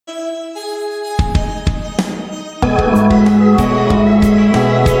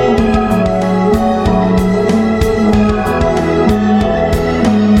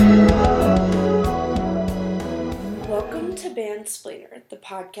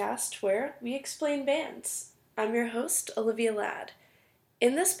podcast where we explain bands. I'm your host, Olivia Ladd.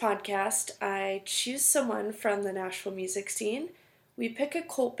 In this podcast, I choose someone from the Nashville music scene, we pick a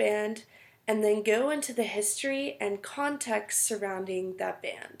cult band, and then go into the history and context surrounding that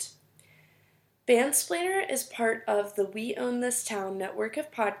band. Bandsplainer is part of the We Own This Town network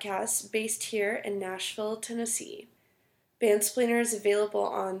of podcasts based here in Nashville, Tennessee. Bandsplainer is available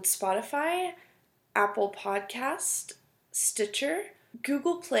on Spotify, Apple Podcast, Stitcher,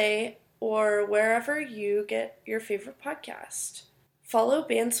 Google Play, or wherever you get your favorite podcast. Follow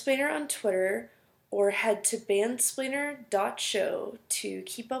Bandsplainer on Twitter or head to bandsplainer.show to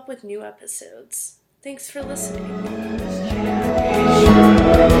keep up with new episodes. Thanks for listening.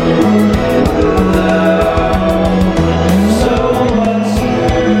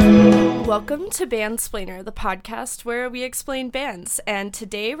 Welcome to Bandsplainer, the podcast where we explain bands, and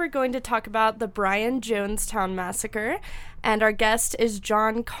today we're going to talk about the Brian Jonestown Massacre, and our guest is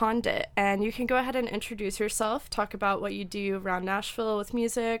John Condit, and you can go ahead and introduce yourself, talk about what you do around Nashville with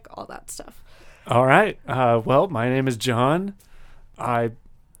music, all that stuff. All right. Well, my name is John. I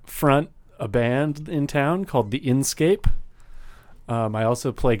front a band in town called The Inscape. I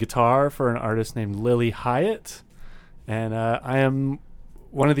also play guitar for an artist named Lily Hyatt, and I am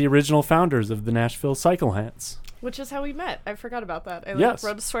one of the original founders of the Nashville Cycle Hands. Which is how we met. I forgot about that. I Yes.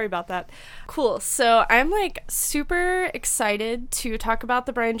 wrote a story about that. Cool. So I'm super excited to talk about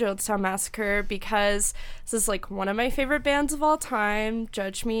the Brian Jonestown Massacre because this is one of my favorite bands of all time.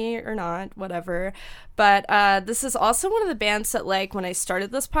 Judge me or not, whatever. But this is also one of the bands that when I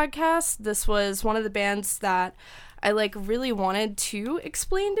started this podcast, this was one of the bands that I really wanted to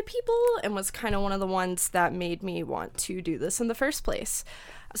explain to people and was kind of one of the ones that made me want to do this in the first place.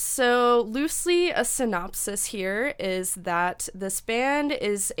 So loosely, a synopsis here is that this band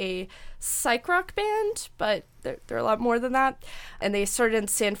is a psych rock band, but they're a lot more than that. And they started in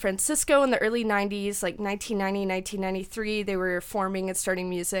San Francisco in the early 90s, 1990, 1993. They were forming and starting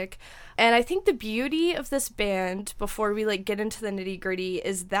music. And I think the beauty of this band, before we get into the nitty gritty,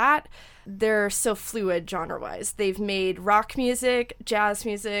 is that they're so fluid genre-wise. They've made rock music, jazz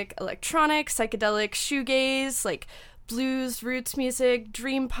music, electronic, psychedelic, shoegaze, blues, roots music,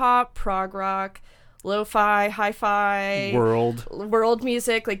 dream pop, prog rock, lo-fi, hi-fi, world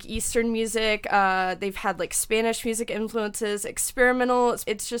music, Eastern music. They've had Spanish music influences, experimental.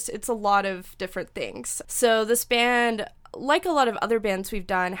 It's a lot of different things. So this band, like a lot of other bands we've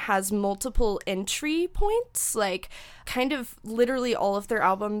done, has multiple entry points. Kind of literally all of their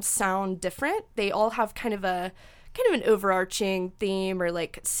albums sound different. They all have kind of an overarching theme or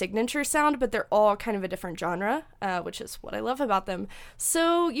signature sound, but they're all kind of a different genre, which is what I love about them.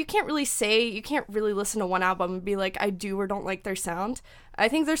 So you can't really listen to one album and be I do or don't like their sound. I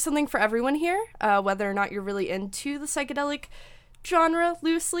think there's something for everyone here, whether or not you're really into the psychedelic genre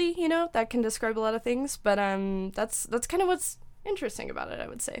loosely, that can describe a lot of things, but that's kind of what's interesting about it, I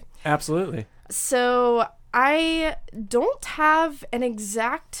would say. Absolutely. So I don't have an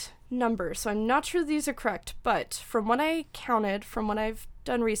exact number, so I'm not sure these are correct, but from what I counted, from what I've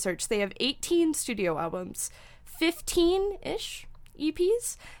done research, they have 18 studio albums, 15-ish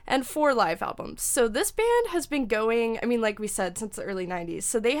EPs, and 4 live albums. So this band has been going, like we said, since the early 90s,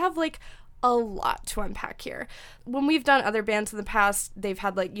 so they have a lot to unpack here. When we've done other bands in the past, they've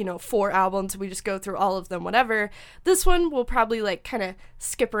had 4 albums, we just go through all of them, whatever. This one we'll probably kind of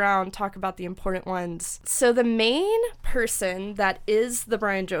skip around, talk about the important ones. So the main person that is the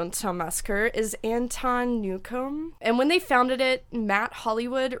Brian Jonestown Massacre is Anton Newcomb. And when they founded it, Matt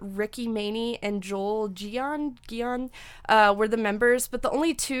Hollywood, Ricky Maney, and Joel Guion were the members, but the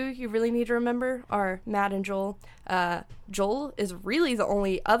only 2 you really need to remember are Matt and Joel. Joel is really the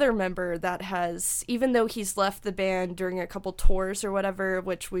only other member that has, even though he's left the band during a couple tours or whatever,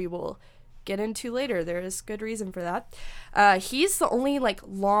 which we will get into later, there is good reason for that. He's the only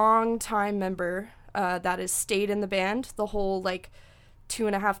long time member that has stayed in the band the whole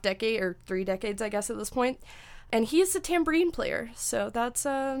 2.5 decade or 3 decades, I guess, at this point. And he is a tambourine player, so that's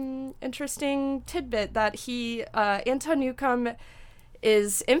an interesting tidbit that Anton Newcomb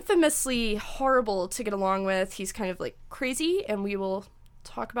is infamously horrible to get along with. He's kind of crazy, and we will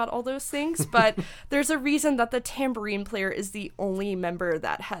talk about all those things, but there's a reason that the tambourine player is the only member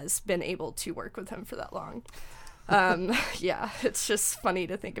that has been able to work with him for that long. Yeah, it's just funny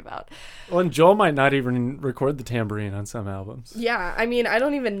to think about. Well, and Joel might not even record the tambourine on some albums. Yeah, I mean, I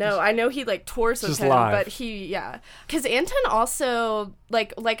don't even know. I know he like tours with him, live. But because Anton also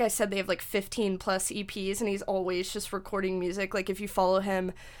like I said, they have like 15 plus EPs, and he's always just recording music. Like if you follow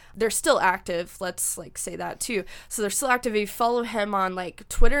him, they're still active. Let's like say that too. So they're still active. If you follow him on like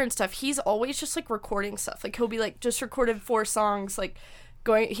Twitter and stuff, he's always just like recording stuff. Like he'll be like just recorded 4 songs like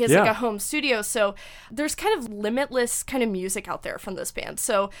he has like a home studio, so there's kind of limitless kind of music out there from this band.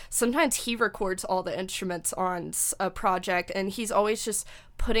 So sometimes he records all the instruments on a project, and he's always just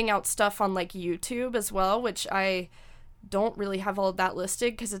putting out stuff on like YouTube as well, which I don't really have all of that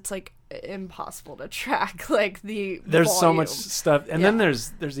listed because it's like impossible to track like the there's volume. So much stuff, and then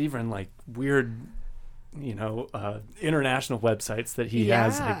there's even like weird international websites that he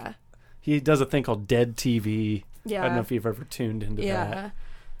has. Like, he does a thing called Dead TV. I don't know if you've ever tuned into that.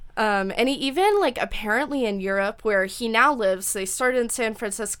 And he even, like, apparently in Europe, where he now lives, they started in San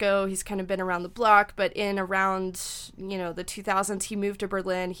Francisco, he's kind of been around the block, but in around, the 2000s, he moved to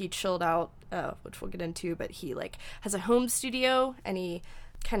Berlin, he chilled out, which we'll get into, but he, like, has a home studio, and he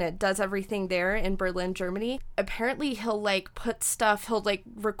kind of does everything there in Berlin, Germany. Apparently he'll, like,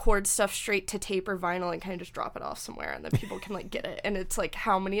 record stuff straight to tape or vinyl and kind of just drop it off somewhere, and then people can, like, get it. And it's, like,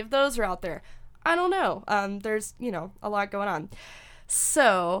 how many of those are out there? I don't know. There's, a lot going on.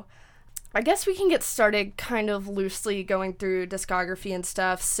 So, I guess we can get started kind of loosely going through discography and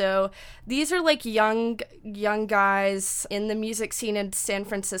stuff. So, these are like young guys in the music scene in San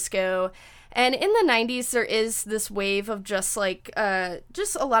Francisco. And in the 90s, there is this wave of just a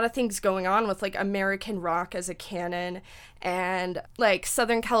lot of things going on with like American rock as a canon. And like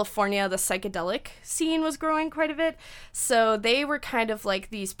Southern California, the psychedelic scene was growing quite a bit. So they were kind of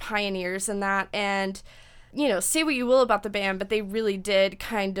like these pioneers in that. And say what you will about the band, but they really did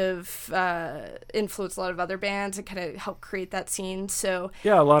kind of influence a lot of other bands and kind of help create that scene. So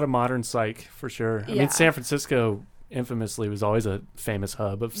yeah, a lot of modern psych for sure. I mean, San Francisco infamously was always a famous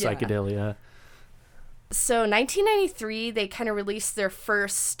hub of psychedelia. So 1993, they kind of released their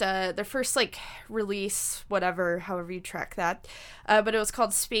first like release, however you track that. But it was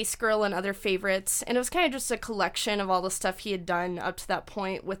called Space Girl and Other Favorites. And it was kind of just a collection of all the stuff he had done up to that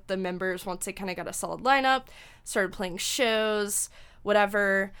point with the members once they kind of got a solid lineup, started playing shows,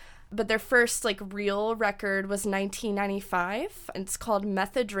 whatever. But their first like real record was 1995. And it's called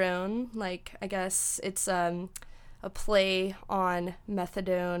Methadrone. Like, I guess it's a play on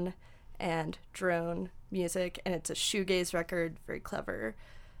methadone and drone music, and it's a shoegaze record. Very clever,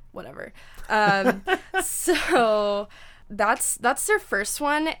 whatever. So that's their first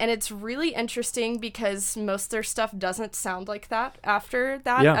one, and it's really interesting because most of their stuff doesn't sound like that after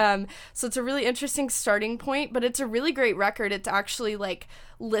that. So it's a really interesting starting point, but it's a really great record. It's actually like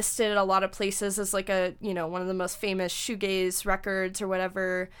listed at a lot of places as like a one of the most famous shoegaze records or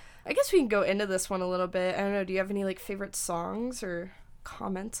whatever. I guess we can go into this one a little bit. I don't know, do you have any like favorite songs or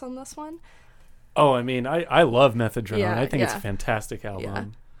comments on this one? Oh, I mean, I love Methadrone. I think it's a fantastic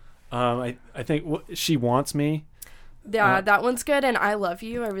album. I think She Wants Me. Yeah, that one's good, and I Love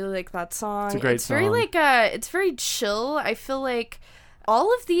You. I really like that song. It's a great song. Very like it's very chill. I feel like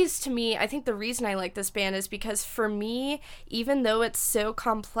all of these, to me, I think the reason I like this band is because for me, even though it's so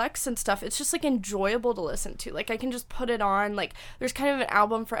complex and stuff, it's just like enjoyable to listen to. Like I can just put it on. Like there's kind of an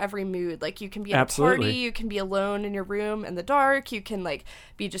album for every mood. Like you can be at a party, you can be alone in your room in the dark, you can like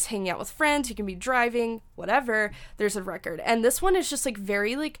be just hanging out with friends, you can be driving, whatever. There's a record. And this one is just like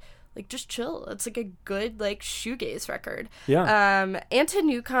very like just chill. It's like a good like shoegaze record. Yeah. Anton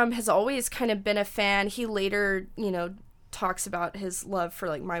Newcomb has always kind of been a fan. He later, talks about his love for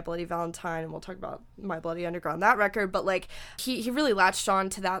like My Bloody Valentine, and we'll talk about My Bloody Underground, that record, but like he really latched on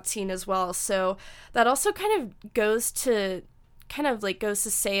to that scene as well. So that also kind of goes to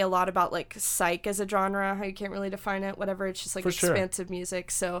say a lot about like psych as a genre, how you can't really define it, whatever. It's just like expansive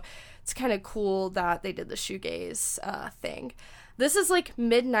music. So it's kind of cool that they did the shoegaze thing. This is like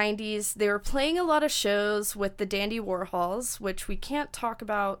mid-90s. They were playing a lot of shows with the Dandy Warhols, which we can't talk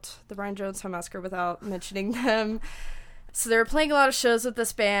about the Brian Jonestown Massacre without mentioning them. So they were playing a lot of shows with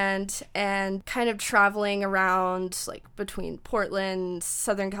this band and kind of traveling around like between Portland,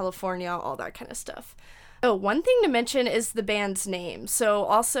 Southern California, all that kind of stuff. Oh, one thing to mention is the band's name. So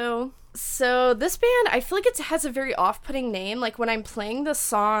this band, I feel like it has a very off-putting name. Like when I'm playing the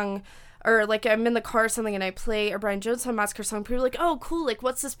song, or like I'm in the car or something and I play a Brian Jonestown Massacre song, people are like, oh, cool, like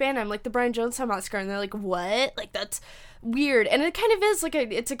what's this band? I'm like, the Brian Jonestown Massacre. And they're like, what? Like that's weird. And it kind of is like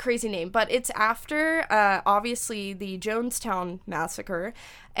it's a crazy name, but it's after obviously the Jonestown Massacre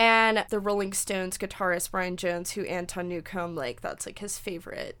and the Rolling Stones guitarist Brian Jones, who Anton Newcomb, like that's like his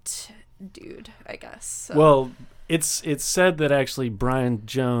favorite dude, I guess. So. Well, it's said that actually Brian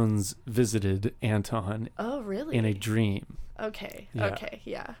Jones visited Anton. Oh, really? In a dream. Okay. Yeah. Okay.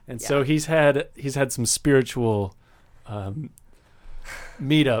 Yeah. And so he's had some spiritual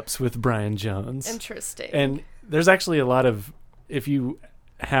meetups with Brian Jones. Interesting. And there's actually a lot of, if you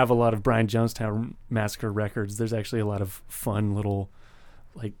have a lot of Brian Jonestown Massacre records, there's actually a lot of fun little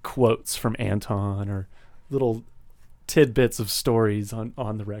like quotes from Anton or little tidbits of stories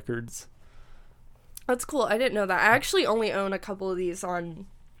on the records. That's cool. I didn't know that. I actually only own a couple of these on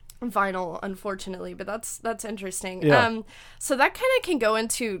vinyl, unfortunately, but that's interesting. Yeah. So that kind of can go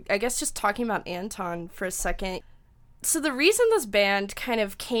into, I guess, just talking about Anton for a second. So the reason this band kind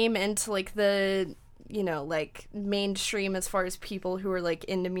of came into like the, you know, like mainstream as far as people who are like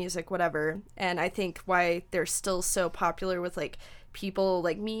into music, whatever, and I think why they're still so popular with like people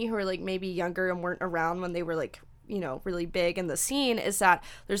like me who are like maybe younger and weren't around when they were like, you know, really big in the scene, is that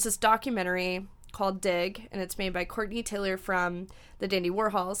there's this documentary called Dig, and it's made by Courtney Taylor from the Dandy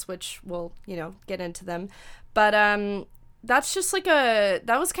Warhols, which we'll, you know, get into them. But that's just like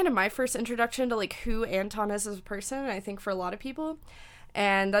that was kind of my first introduction to like who Anton is as a person, I think for a lot of people.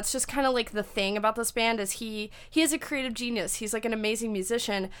 And that's just kind of like the thing about this band is he is a creative genius. He's like an amazing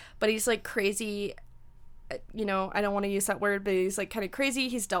musician, but he's like crazy, you know, I don't want to use that word, but he's like kind of crazy.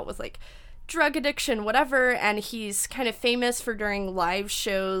 He's dealt with like drug addiction, whatever, and he's kind of famous for during live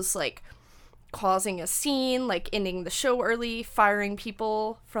shows like causing a scene, like ending the show early, firing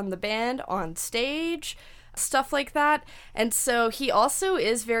people from the band on stage, stuff like that. And so he also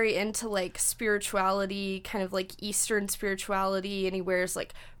is very into like spirituality, kind of like Eastern spirituality, and he wears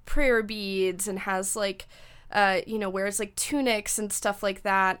like prayer beads and has like you know, wears like tunics and stuff like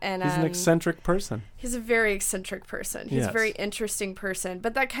that. And he's an eccentric person. He's a very eccentric person. He's Yes. a very interesting person,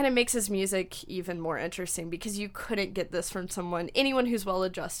 but that kind of makes his music even more interesting because you couldn't get this from anyone who's well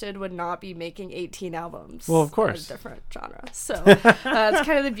adjusted would not be making 18 albums. Well, of course. A different genre. So it's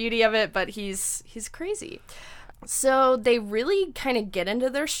kind of the beauty of it, but he's crazy. So they really kind of get into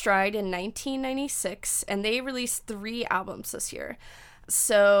their stride in 1996, and they released 3 albums this year.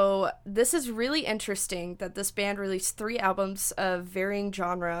 So this is really interesting that this band released 3 albums of varying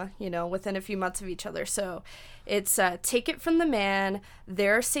genre, you know, within a few months of each other. So it's Take It From the Man,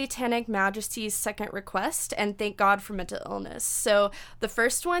 Their Satanic Majesty's Second Request, and Thank God for Mental Illness. So the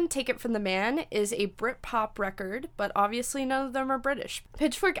first one, Take It From the Man, is a Britpop record, but obviously none of them are British.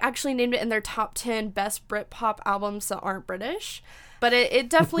 Pitchfork actually named it in their top 10 best Britpop albums that aren't British. But it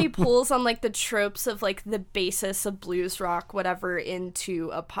definitely pulls on, like, the tropes of, like, the basis of blues rock, whatever,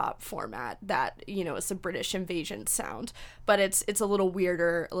 into a pop format that, you know, is a British invasion sound. But it's a little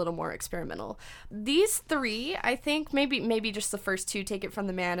weirder, a little more experimental. These 3, I think, maybe just the first 2, Take It From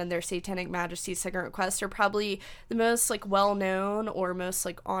the Man and Their Satanic Majesty's Second Request, are probably the most, like, well-known or most,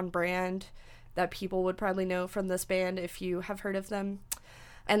 like, on-brand that people would probably know from this band if you have heard of them.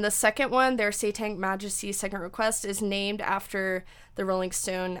 And the second one, Their Satanic Majesty's Second Request, is named after the Rolling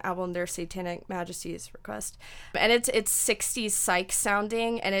Stone album Their Satanic Majesty's Request. And it's 60s psych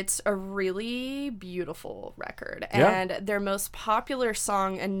sounding, and it's a really beautiful record. Yeah. And their most popular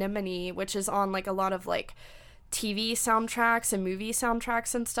song, Anemone, which is on like a lot of like TV soundtracks and movie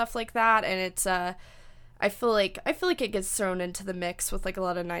soundtracks and stuff like that. And it's I feel like it gets thrown into the mix with like a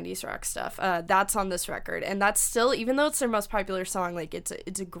lot of 90s rock stuff. That's on this record, and that's still, even though it's their most popular song, like it's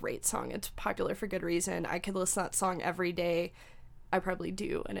a great song. It's popular for good reason. I could listen to that song every day. I probably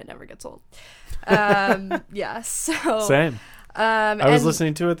do, and it never gets old. Yeah, so Same. I was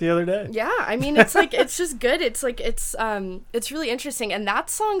listening to it the other day. Yeah, I mean, it's like it's just good. It's like it's really interesting, and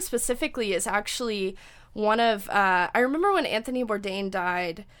that song specifically is actually one of I remember when Anthony Bourdain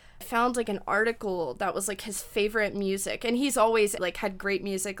died, I found like an article that was like his favorite music, and he's always like had great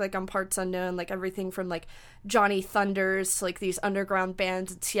music, like on Parts Unknown, like everything from like Johnny Thunders to like these underground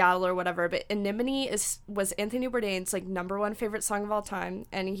bands in Seattle or whatever. But Anemone was Anthony Bourdain's like #1 favorite song of all time,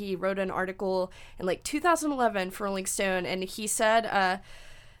 and he wrote an article in like 2011 for Rolling Stone, and he said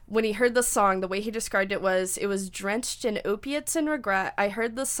when he heard the song, the way he described it was drenched in opiates and regret. I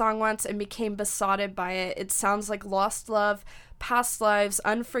heard the song once and became besotted by it. It sounds like lost love, past lives,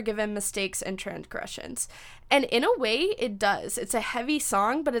 unforgiven mistakes, and transgressions. And in a way, it does. It's a heavy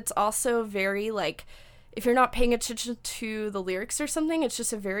song, but it's also very, like, if you're not paying attention to the lyrics or something, it's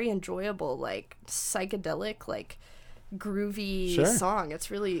just a very enjoyable, like, psychedelic, like, groovy song. It's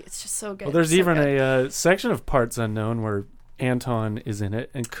just so good. Well, there's so even good. a section of Parts Unknown where Anton is in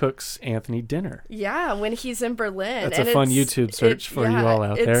it and cooks Anthony dinner. Yeah, when he's in Berlin. That's a fun YouTube search for you all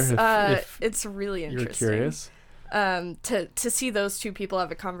out there. If it's really interesting. You're curious. To see those two people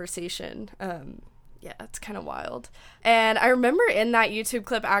have a conversation. Yeah, it's kind of wild. And I remember in that YouTube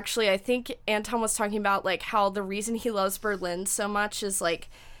clip, actually, I think Anton was talking about like how the reason he loves Berlin so much is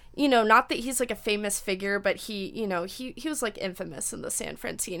like, you know, not that he's like a famous figure, but he was like infamous in the San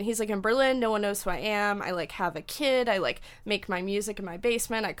Fran scene. He's like, in Berlin, no one knows who I am. I like have a kid. I like make my music in my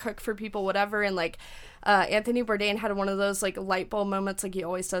basement. I cook for people, whatever. And like, Anthony Bourdain had one of those like light bulb moments like he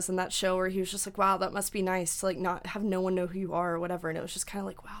always does in that show where he was just like, wow, that must be nice to like not have no one know who you are or whatever. And it was just kind of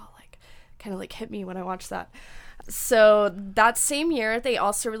like, wow, like kind of like hit me when I watched that. So that same year, they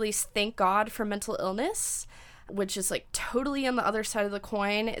also released Thank God for Mental Illness, which is like totally on the other side of the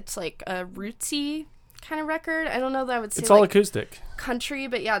coin. It's like a rootsy kind of record. I don't know that I would say It's all like acoustic. country,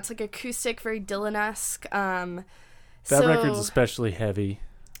 but yeah, it's like acoustic, very Dylan-esque. That so, record's especially heavy.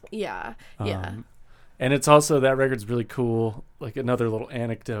 Yeah. And it's also, that record's really cool. Like another little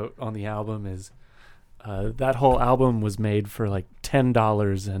anecdote on the album is that whole album was made for like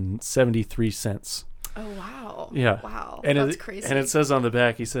 $10.73. Oh, wow. Yeah. Wow. And That's crazy. And it says on the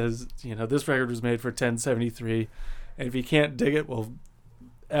back, he says, this record was made for $10.73, and if you can't dig it, well,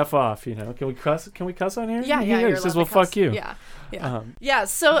 F off, Can we cuss? Can we cuss on here? Yeah. He says, well, fuck you. Yeah.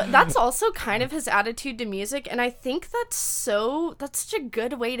 So that's also kind of his attitude to music, and I think that's such a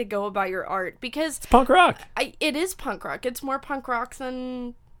good way to go about your art, because it's punk rock. It is punk rock. It's more punk rock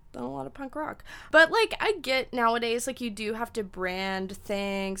than a lot of punk rock. But like, I get nowadays, like, you do have to brand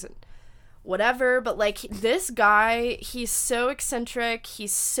things and whatever, but like, this guy, he's so eccentric,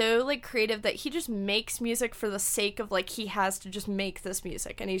 he's so like creative, that he just makes music for the sake of like, he has to just make this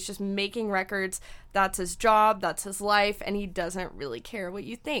music, and he's just making records. That's his job, that's his life, and he doesn't really care what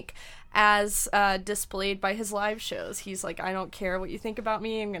you think, as displayed by his live shows. He's like, I don't care what you think about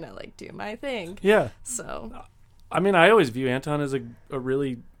me, I'm gonna like do my thing. Yeah. So I mean, I always view Anton as a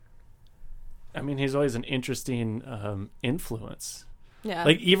really, he's always an interesting influence. yeah,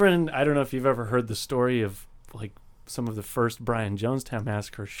 Like, even, I don't know if you've ever heard the story of, like, some of the first Brian Jonestown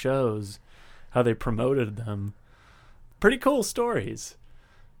Massacre shows, how they promoted them. Pretty cool stories.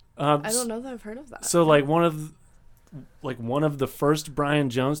 I don't know that I've heard of that. So, like, one of the first Brian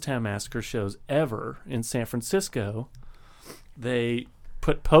Jonestown Massacre shows ever in San Francisco, they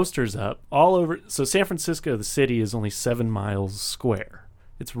put posters up all over. So San Francisco, the city, is only 7 miles square.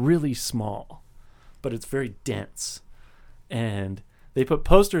 It's really small, but it's very dense. And they put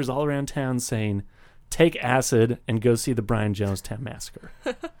posters all around town saying, take acid and go see the Brian Jonestown Massacre.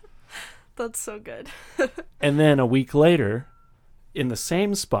 That's so good. And then a week later, in the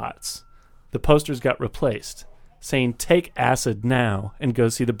same spots, the posters got replaced, saying, take acid now and go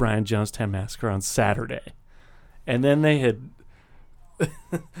see the Brian Jonestown Massacre on Saturday. And then they had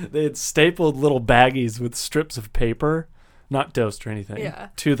stapled little baggies with strips of paper, not dosed or anything,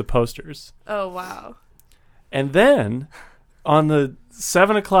 to the posters. Oh, wow. And then on the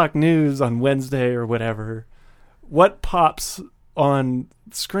 7 o'clock news on Wednesday or whatever, what pops on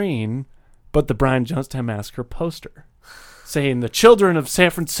screen but the Brian Jonestown Massacre poster saying the children of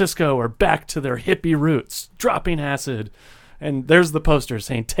San Francisco are back to their hippie roots, dropping acid. And there's the poster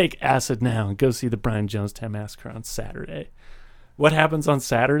saying, take acid now and go see the Brian Jonestown Massacre on Saturday. What happens on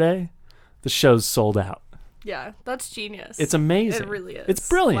Saturday? The show's sold out. Yeah, that's genius. It's amazing. It really is. It's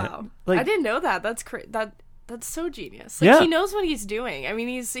brilliant. Wow. Like, I didn't know that. That's that's so genius. Like, he knows what he's doing. I mean,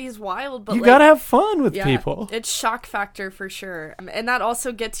 he's wild, but you gotta have fun with people. It's shock factor for sure, and that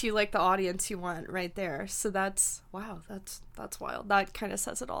also gets you like the audience you want right there. So that's wild. That kind of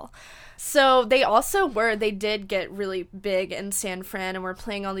says it all. So they did get really big in San Fran, and were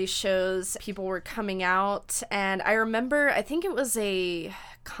playing all these shows. People were coming out, and I remember, I think it was a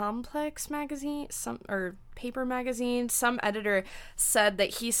Complex magazine, paper magazine, some editor said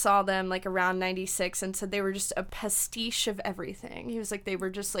that he saw them like around 96 and said they were just a pastiche of everything. He was like, they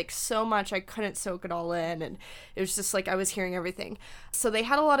were just like so much, I couldn't soak it all in, and it was just like I was hearing everything. So they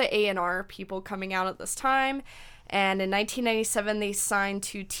had a lot of A&R people coming out at this time, and in 1997 they signed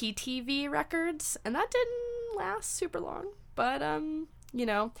to TTV Records, and that didn't last super long, but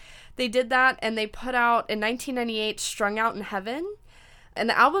they did that, and they put out in 1998 Strung Out in Heaven. And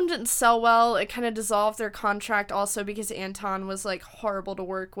the album didn't sell well. It kind of dissolved their contract also because Anton was like horrible to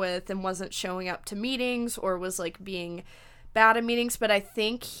work with and wasn't showing up to meetings, or was like being bad at meetings. But I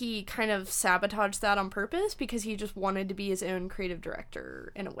think he kind of sabotaged that on purpose because he just wanted to be his own creative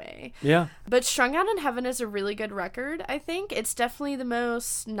director in a way. Yeah. But Strung Out in Heaven is a really good record, I think. It's definitely the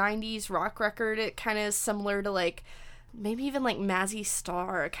most 90s rock record. It kind of is similar to like maybe even like Mazzy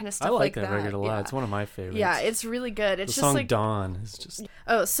Star, kind of stuff like that. I like that record a lot. Yeah. It's one of my favorites. Yeah, it's really good. It's the just song like Dawn is just.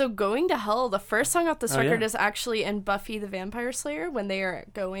 Oh, so Going to Hell, the first song off this record is actually in Buffy the Vampire Slayer when they are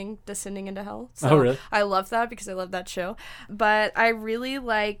descending into hell. So really? I love that because I love that show. But I really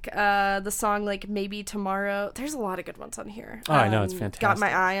like the song like Maybe Tomorrow. There's a lot of good ones on here. Oh, I know, it's fantastic. Got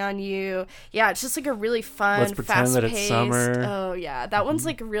My Eye on You. Yeah, it's just like a really fun, Let's Pretend That It's fast-paced. Summer. Oh yeah, that one's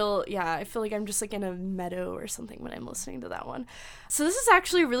like real. Yeah, I feel like I'm just like in a meadow or something when I'm listening listening to that one. So this is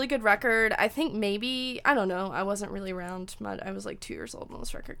actually a really good record. I think maybe, I don't know, I wasn't really around much. I was like 2 years old when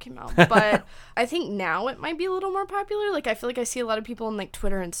this record came out. But I think now it might be a little more popular. Like, I feel like I see a lot of people on like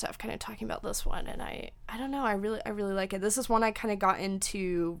Twitter and stuff kind of talking about this one. And I don't know, I really like it. This is one I kind of got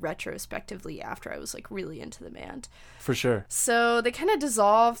into retrospectively after I was like really into the band. For sure. So they kind of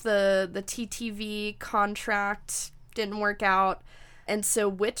dissolved the TTV contract, didn't work out. And so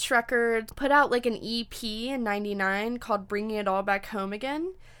Witch Records put out like an EP in 99 called Bringing It All Back Home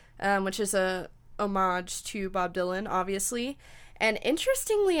Again, which is a homage to Bob Dylan, obviously. And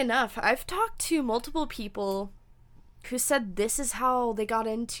interestingly enough, I've talked to multiple people who said this is how they got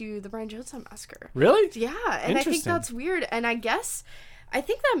into the Brian Jonestown Massacre. Really? Yeah, and I think that's weird. And I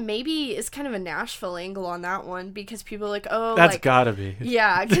think that maybe is kind of a Nashville angle on that one, because people are like, oh, that's like, gotta be.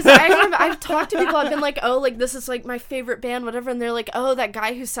 Yeah, because I've talked to people, I've been like, oh, like, this is like my favorite band, whatever, and they're like, oh, that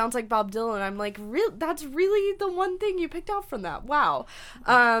guy who sounds like Bob Dylan. I'm like, that's really the one thing you picked out from that. Wow.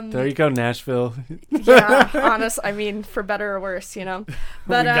 There you go, Nashville. Yeah, honest. I mean, for better or worse, you know.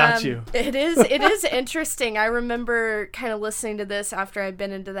 But we got you. It is interesting. I remember kind of listening to this after I'd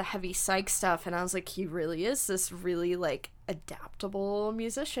been into the heavy psych stuff, and I was like, he really is this really like adaptable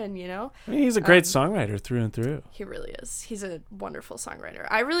musician, you know? I mean, he's a great songwriter through and through. He really is. He's a wonderful songwriter.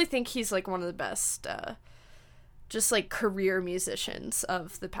 I really think he's like one of the best just like career musicians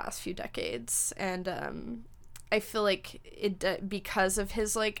of the past few decades. And I feel like it because of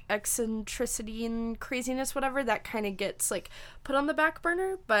his like eccentricity and craziness, whatever, that kind of gets like put on the back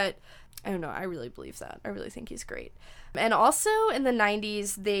burner. But I don't know, I really believe that. I really think he's great. And also in the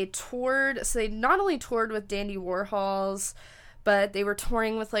 90s, they toured, so they not only toured with Dandy Warhols, but they were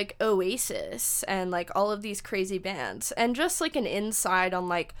touring with like Oasis and like all of these crazy bands. And just like an insight on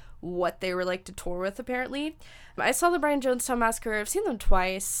like what they were like to tour with, apparently. I saw the Brian Jonestown Massacre. I've seen them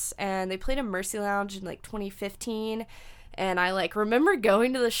twice, and they played in Mercy Lounge in like 2015. And I like remember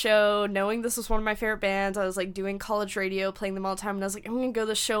going to the show, knowing this was one of my favorite bands. I was like doing college radio, playing them all the time, and I was like, I'm gonna go to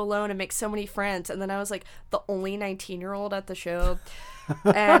the show alone and make so many friends. And then I was like the only 19-year-old at the show.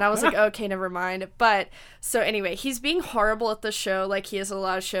 And I was like, okay, never mind. But so anyway, he's being horrible at the show, like he has a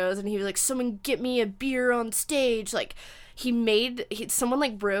lot of shows, and he was like, someone get me a beer on stage. Like someone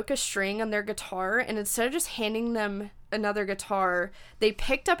like broke a string on their guitar, and instead of just handing them another guitar, they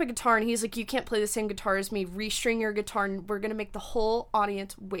picked up a guitar, and he's like, you can't play the same guitar as me, restring your guitar, and we're gonna make the whole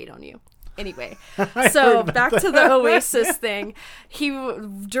audience wait on you. Anyway, so back to the Oasis thing.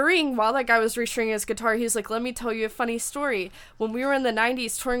 While that guy was restringing his guitar, he was like, let me tell you a funny story. When we were in the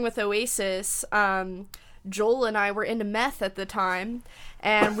 90s touring with Oasis, Joel and I were into meth at the time,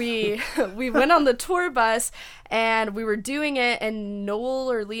 and we went on the tour bus, and we were doing it, and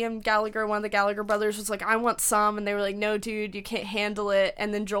Noel or Liam Gallagher, one of the Gallagher brothers, was like, I want some, and they were like, no, dude, you can't handle it.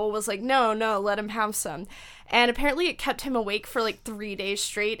 And then Joel was like, no, let him have some. And apparently it kept him awake for like 3 days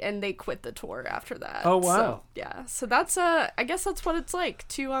straight, and they quit the tour after that. Oh, wow. So, yeah, so that's I guess that's what it's like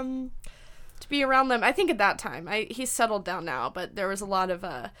to be around them. I think at that time, he's settled down now, but there was a lot of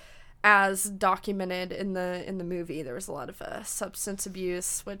as documented in the movie, there was a lot of substance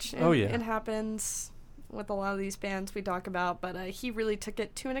abuse, which it happens with a lot of these bands we talk about, but he really took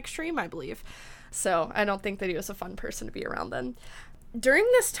it to an extreme, I believe. So I don't think that he was a fun person to be around then. During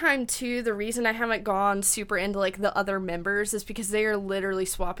this time too, the reason I haven't gone super into like the other members is because they are literally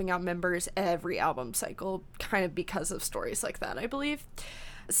swapping out members every album cycle, kind of because of stories like that, I believe.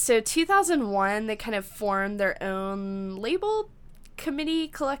 So 2001, they kind of formed their own label committee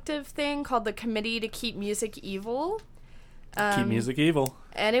collective thing called the Committee to Keep Music Evil. Keep Music Evil.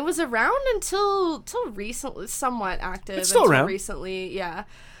 And it was around until recently, somewhat active. It's still around. Recently, yeah.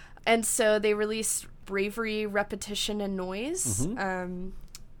 And so they released Bravery, Repetition, and Noise. Mm-hmm.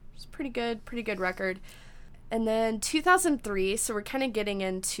 It's pretty good record. And then 2003, so we're kind of getting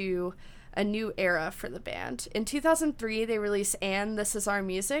into a new era for the band. In 2003, they released And This Is Our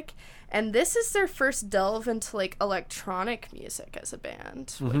Music, and this is their first delve into like electronic music as a band,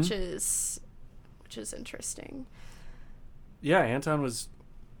 mm-hmm. which is interesting. Yeah, Anton was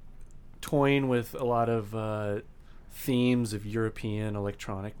toying with a lot of themes of European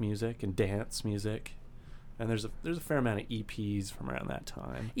electronic music and dance music. And there's a fair amount of EPs from around that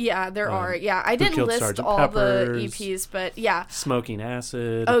time. Yeah, there are. Yeah, I didn't list Sergeant all Peppers, the EPs, but yeah. Smoking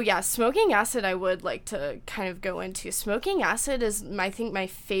Acid. Oh yeah, Smoking Acid I would like to kind of go into. Smoking Acid is, I think, my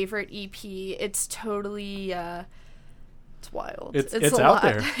favorite EP. It's totally, it's wild. It's a out lot.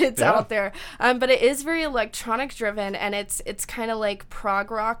 there. It's out there. But it is very electronic driven, and it's kind of like prog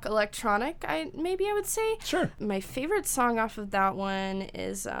rock electronic, I would say. Sure. My favorite song off of that one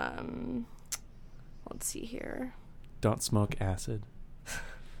is, let's see here. Don't Smoke Acid.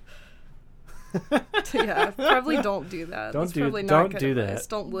 Yeah, probably don't do that. Don't That's do- probably don't not good do advice. that.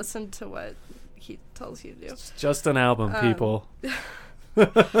 Don't listen to what he tells you to do. It's just an album, people.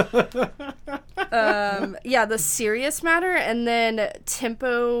 Yeah, the Serious Matter, and then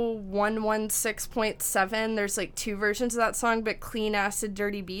Tempo 116.7. There's like two versions of that song, but Clean Acid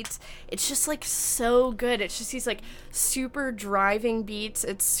Dirty Beats. It's just like so good. It's just these like super driving beats.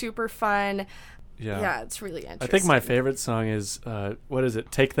 It's super fun. Yeah, it's really interesting. I think my favorite song is, what is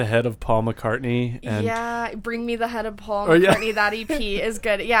it? Take the Head of Paul McCartney. And yeah, Bring Me the Head of Paul Oh, yeah. McCartney. That EP is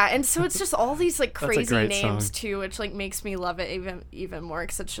good. Yeah, and so it's just all these like That's a crazy great names song. too, which like makes me love it even more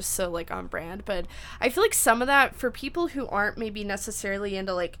because it's just so like on brand. But I feel like some of that for people who aren't maybe necessarily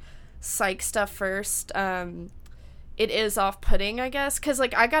into like psych stuff first, it is off-putting, I guess, because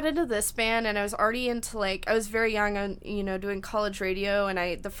like I got into this band and I was already into like I was very young on doing college radio,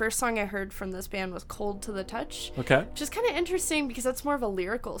 and the first song I heard from this band was Cold to the Touch. Okay. Which is kind of interesting because that's more of a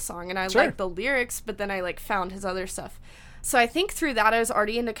lyrical song, and I Sure. like the lyrics, but then I like found his other stuff. So I think through that I was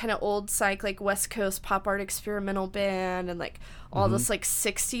already into kind of old psych, like West Coast pop art experimental band and like all this like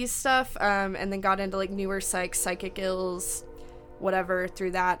 60s stuff, and then got into like newer Psychic Ills, whatever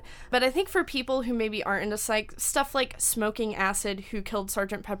through that. But I think for people who maybe aren't into psych stuff like Smoking Acid, Who Killed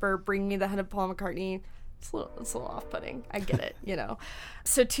Sergeant Pepper, Bring Me the Head of Paul McCartney, it's a little off-putting. I get it,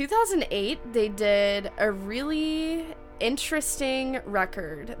 So 2008, they did a really interesting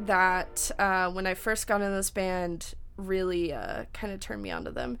record that when I first got into this band really kind of turned me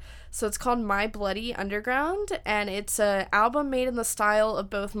onto them. So it's called My Bloody Underground, and it's an album made in the style of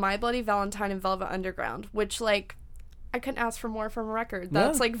both My Bloody Valentine and Velvet Underground, which like I couldn't ask for more from a record.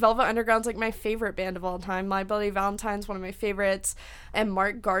 That's like Velvet Underground's like my favorite band of all time. My Bloody Valentine's one of my favorites. And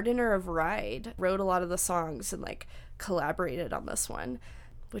Mark Gardiner of Ride wrote a lot of the songs and like collaborated on this one,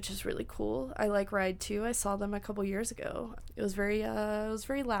 which is really cool. I like Ride too. I saw them a couple years ago. It was very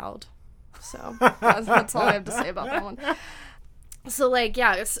loud. So that's all I have to say about that one. So, like,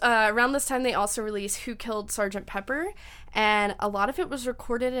 yeah, it's, around this time they also released Who Killed Sergeant Pepper, and a lot of it was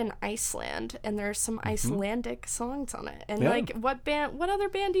recorded in Iceland, and there's some Icelandic songs on it. And, like, what other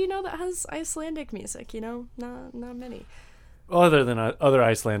band do you know that has Icelandic music, Not many. Well, other than other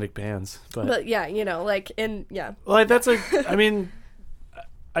Icelandic bands. But yeah, like, Well, I mean,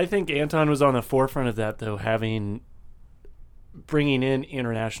 I think Anton was on the forefront of that, though, bringing in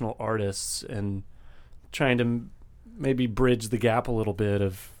international artists and trying to maybe bridge the gap a little bit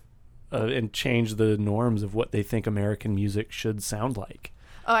and change the norms of what they think American music should sound like.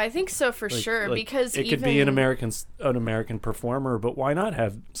 Oh, I think so for sure, because it could be an American performer, but why not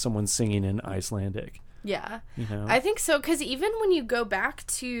have someone singing in Icelandic? Yeah, I think so, because even when you go back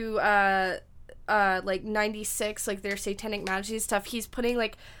to like 96, like their Satanic Majesty stuff, he's putting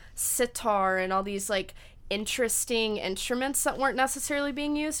like sitar and all these like interesting instruments that weren't necessarily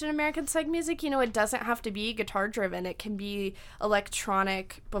being used in American psych music. It doesn't have to be guitar driven. It can be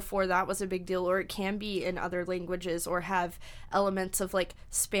electronic before that was a big deal, or it can be in other languages or have elements of like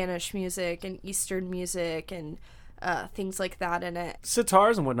Spanish music and Eastern music and things like that in it.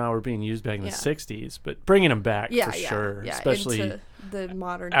 Sitars and whatnot were being used back in the 60s, but bringing them back for sure, especially into the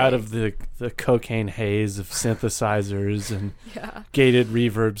modern out day. of the cocaine haze of synthesizers and gated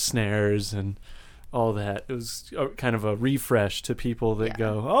reverb snares and all that. It was kind of a refresh to people that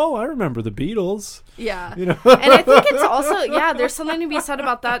go, oh, I remember the Beatles. Yeah. And I think it's also, there's something to be said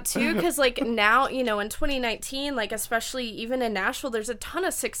about that too, because like now, in 2019, like especially even in Nashville, there's a ton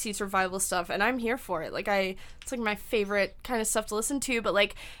of 60s revival stuff, and I'm here for it. Like it's like my favorite kind of stuff to listen to, but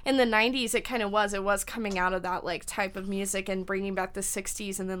like in the 90s, it was coming out of that like type of music and bringing back the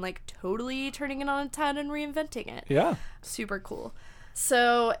 60s and then like totally turning it on its head and reinventing it. Yeah. Super cool.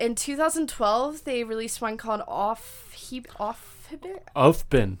 So in 2012, they released one called Aufbin.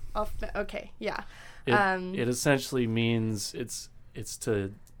 Okay, yeah. It essentially means it's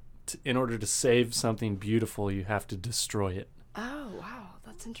to in order to save something beautiful, you have to destroy it. Oh wow,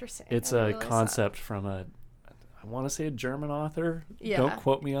 that's interesting. It's a concept from I want to say a German author. Yeah. Don't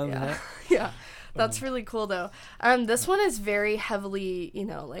quote me on that. Yeah. That's really cool, though. This one is very heavily,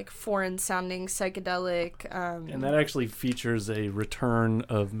 like foreign-sounding, psychedelic. And that actually features a return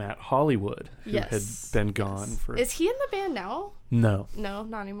of Matt Hollywood, who had been gone for... Is he in the band now? No. No,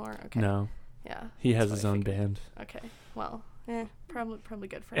 not anymore? Okay. No. Yeah. He has his own band. Okay. Well, probably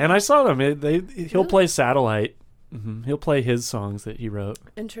good for him. And I saw them. He'll play Satellite. Mm-hmm. He'll play his songs that he wrote.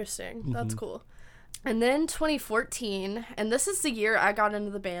 Interesting. Mm-hmm. That's cool. And then 2014, and this is the year I got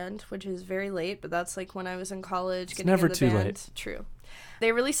into the band, which is very late, but that's like when I was in college. It's never too late. True.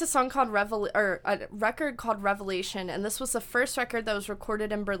 They released a song called a record called Revelation, and this was the first record that was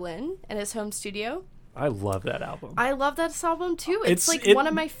recorded in Berlin in his home studio. I love that album. I love that album too. It's like one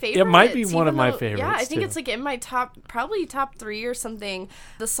of my favorites. It might be one of my favorites. Yeah, I think too. it's like in my probably top 3 or something.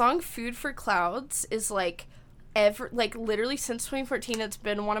 The song "Food for Clouds" is like literally since 2014, it's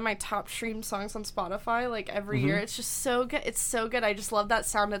been one of my top streamed songs on Spotify. Like every year, it's just so good. It's so good. I just love that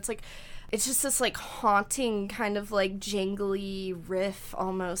sound. It's just this like haunting kind of like jangly riff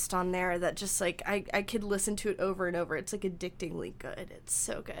almost on there that just like I could listen to it over and over. It's like addictingly good. It's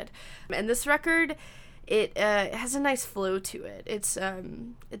so good. And this record, it has a nice flow to it. It's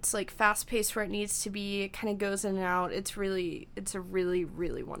like fast paced where it needs to be. It kind of goes in and out. It's a really,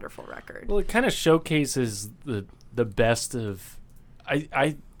 really wonderful record. Well, it kind of showcases the best of.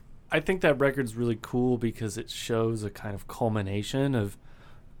 I think that record's really cool because it shows a kind of culmination of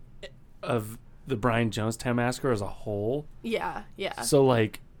the Brian Jonestown Massacre as a whole. Yeah. So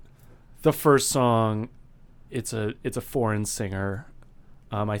like, the first song, it's a foreign singer.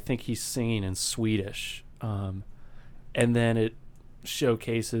 I think he's singing in Swedish. And then it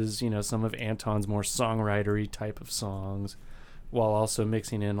showcases, some of Anton's more songwritery type of songs, while also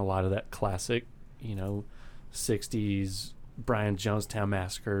mixing in a lot of that classic, 60s Brian Jonestown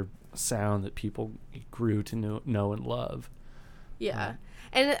Massacre sound that people grew to know and love. Yeah.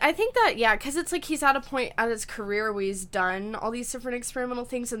 And I think that, because it's like he's at a point at his career where he's done all these different experimental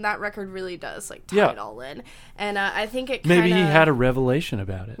things, and that record really does, like, tie it all in. And I think it kind of... Maybe he had a revelation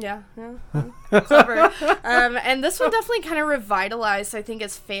about it. Yeah. Clever. And this one definitely kind of revitalized, I think,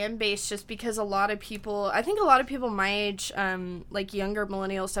 his fan base, just because a lot of people my age, like younger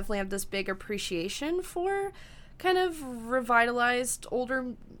millennials, definitely have this big appreciation for kind of revitalized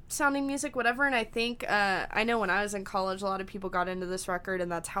older sounding music, whatever. And I think I know when I was in college, a lot of people got into this record,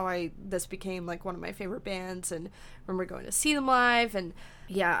 and that's how this became like one of my favorite bands. And I remember going to see them live, and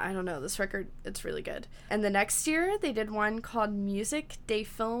I don't know, this record, it's really good. And the next year they did one called Musique des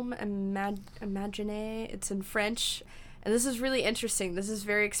Films Imaginés. It's in French, and this is really interesting. This is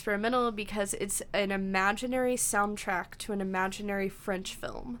very experimental because it's an imaginary soundtrack to an imaginary French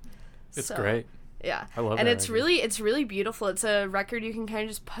film. It's great. Yeah. I love and that it's really beautiful. It's a record you can kind of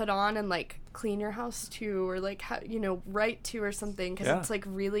just put on and like clean your house to, or like write to or something, because it's like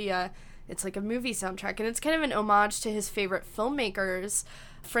really it's like a movie soundtrack, and it's kind of an homage to his favorite filmmakers,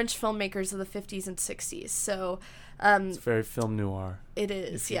 French filmmakers of the 50s and 60s. So it's very film noir. It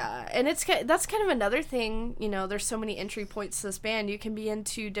is, and that's kind of another thing. There's so many entry points to this band. You can be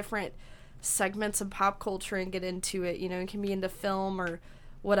into different segments of pop culture and get into it. You can be into film or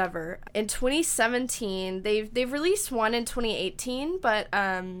whatever. In 2017, they've released one in 2018, but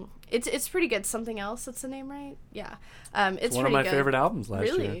it's pretty good. Something Else, that's the name, right? Yeah. It's one of my favorite albums last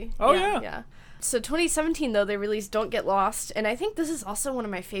year. Really? Oh yeah. So 2017 though, they released Don't Get Lost, and I think this is also one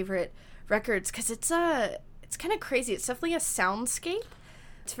of my favorite records because it's kind of crazy. It's definitely a soundscape.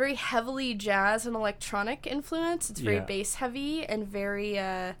 It's very heavily jazz and electronic influence. It's very bass heavy and very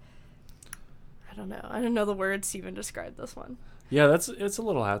I don't know the words to even describe this one. Yeah, it's a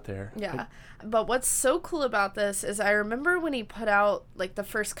little out there. Yeah. But what's so cool about this is I remember when he put out, like, the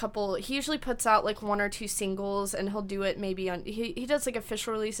first couple, he usually puts out, like, 1 or 2 singles, and he'll do it maybe on, he does, like,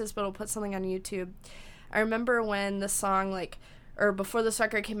 official releases, but he'll put something on YouTube. I remember when the song, like, or before this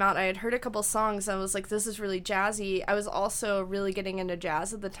record came out, I had heard a couple songs, and I was like, this is really jazzy. I was also really getting into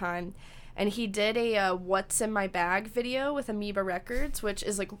jazz at the time, and he did a What's in My Bag video with Amoeba Records, which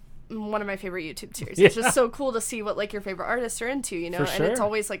is, like, one of my favorite YouTube series. It's just so cool to see what like your favorite artists are into, For sure. And it's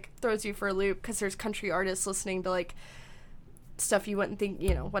always like throws you for a loop because there's country artists listening to like stuff you wouldn't think,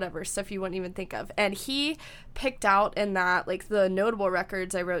 whatever stuff you wouldn't even think of. And he picked out in that, like, the notable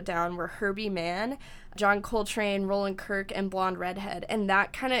records I wrote down were Herbie Mann, John Coltrane, Roland Kirk, and Blonde Redhead. And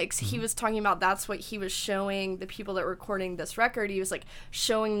that kind of he was talking about, that's what he was showing the people that were recording this record. He was like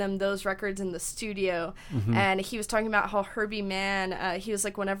showing them those records in the studio. And he was talking about how Herbie Mann, he was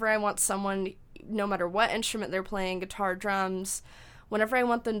like, whenever I want someone, no matter what instrument they're playing, guitar, drums, whenever I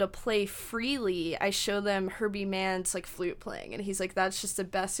want them to play freely, I show them Herbie Mann's, like, flute playing. And he's like, that's just the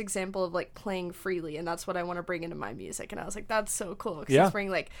best example of, like, playing freely, and that's what I want to bring into my music. And I was like, that's so cool, because he's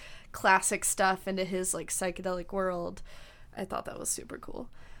bringing, like, classic stuff into his, like, psychedelic world. I thought that was super cool.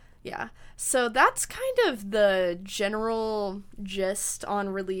 Yeah. So that's kind of the general gist on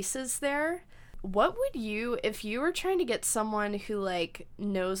releases there. What would you, if you were trying to get someone who, like,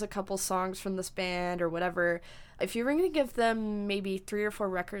 knows a couple songs from this band or whatever, if you were going to give them maybe 3 or 4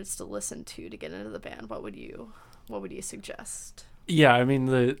 records to listen to get into the band, what would you suggest? Yeah, I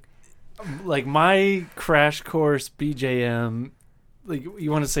mean, my crash course BJM, like, you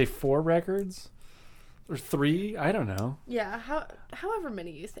want to say 4 records or 3? I don't know. Yeah, however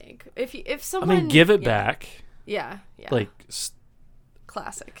many you think. If someone, I mean, Give It Back. Yeah. Like,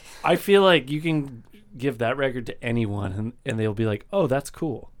 Classic. I feel like you can give that record to anyone and they'll be like, oh, that's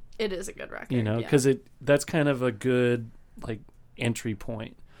cool. It is a good record. You know, because that's kind of a good like entry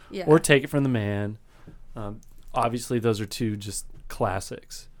point. Yeah. Or Take It From the Man. Obviously, those are two just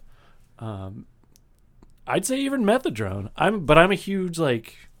classics. I'd say even Methadrone. I'm a huge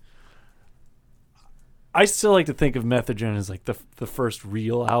like. I still like to think of Methadrone as like the first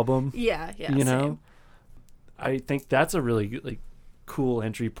real album. Yeah. You know, same. I think that's a really like cool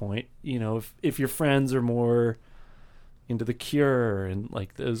entry point. You know, if your friends are more into The Cure and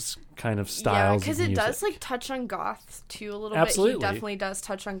like those kind of styles. Yeah, because it does like touch on goth too a little Absolutely. bit. He definitely does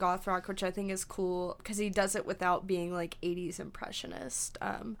touch on goth rock, which I think is cool because he does it without being like 80s impressionist.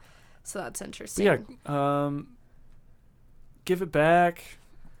 So that's interesting. Yeah. Give It Back.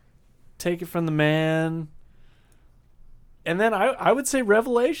 Take It From the Man. And then I would say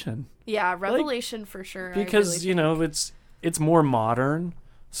Revelation. Yeah, Revelation for sure. Because, you know, it's more modern.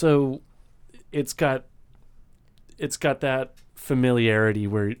 So it's got that familiarity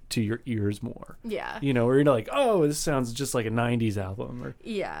where to your ears more. Yeah. You know, where you're like, oh, this sounds just like a 90s album. Or,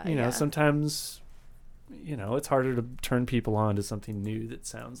 yeah. you know, sometimes, you know, it's harder to turn people on to something new that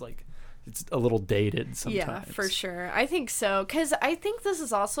sounds like it's a little dated sometimes. Yeah, for sure. I think so. Because I think this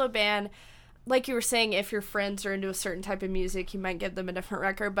is also a band, like you were saying, if your friends are into a certain type of music, you might give them a different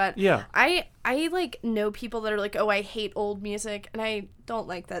record. But yeah. I like know people that are like, oh, I hate old music. And I don't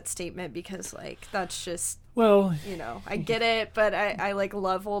like that statement because like that's just, well, you know, I get it, but I like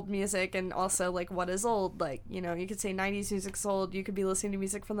love old music. And also like what is old? Like, you know, you could say 90s music's old. You could be listening to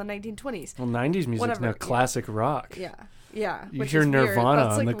music from the 1920s. Well, 90s music's now classic rock. Yeah. Yeah. You hear Nirvana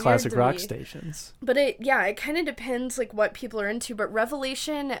on the classic rock me. Stations. But it kind of depends like what people are into. But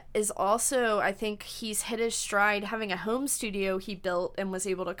Revelation is also, I think he's hit his stride having a home studio he built and was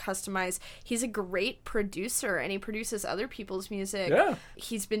able to customize. He's a great producer and he produces other people's music. Yeah.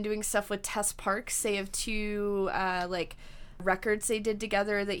 He's been doing stuff with Tess Parks. They have two like records they did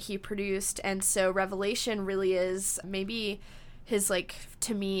together that he produced. And so Revelation really is maybe his like,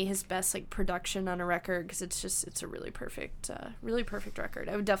 to me, his best like production on a record, because it's a really perfect record.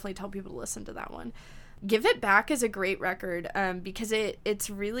 I would definitely tell people to listen to that one. Give It Back is a great record because it's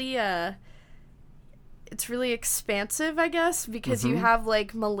really expansive, I guess, because you have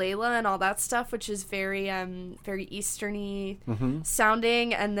like Malayla and all that stuff, which is very Eastern-y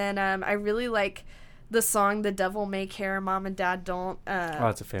sounding, and then I really like the song The Devil May Care, Mom and Dad Don't.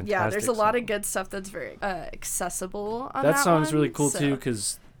 It's a fantastic Yeah, there's a song. lot of good stuff that's very accessible on that song's one, really cool too,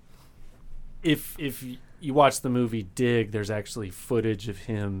 because if you watch the movie Dig, there's actually footage of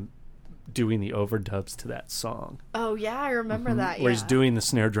him doing the overdubs to that song. Oh yeah, I remember that. Where he's doing the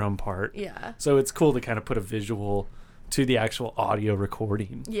snare drum part. Yeah. So it's cool to kind of put a visual to the actual audio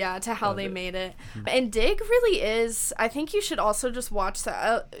recording. Yeah, to how they made it. And Dig really is, I think you should also just watch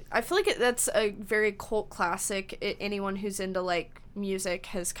that. I feel like that's a very cult classic. Anyone who's into like music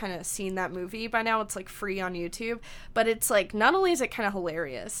has kind of seen that movie by now. It's like free on YouTube, but it's like, not only is it kind of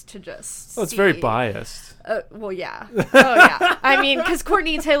hilarious to just it's very biased. Well, yeah. Oh yeah. I mean, because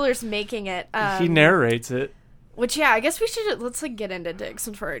Courtney Taylor's making it. He narrates it. Which, yeah, I guess we should, let's like get into Dig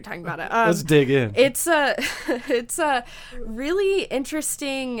since we're already talking about it. Let's dig in. It's really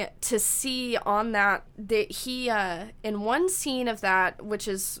interesting to see on that he in one scene of that, which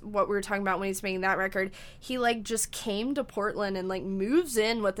is what we were talking about when he's making that record, he like just came to Portland and like moves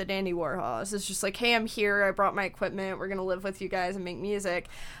in with the Dandy Warhols. It's just like, hey, I'm here, I brought my equipment, we're gonna live with you guys and make music.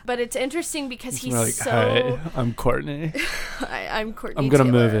 But it's interesting because he's like, so hi, I'm Courtney. I'm Courtney I'm gonna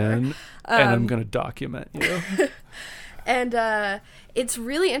Taylor. move in and I'm gonna document you. And it's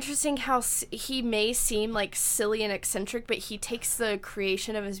really interesting how he may seem like silly and eccentric, but he takes the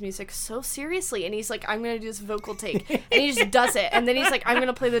creation of his music so seriously. And he's like, I'm going to do this vocal take. And he just does it. And then he's like, I'm going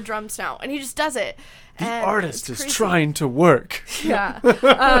to play the drums now. And he just does it. The artist is trying to work.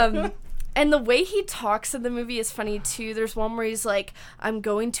 Yeah. And the way he talks in the movie is funny, too. There's one where he's like, I'm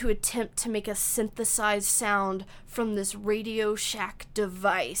going to attempt to make a synthesized sound from this Radio Shack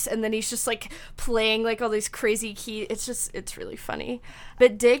device. And then he's just, like, playing, like, all these crazy keys. It's really funny.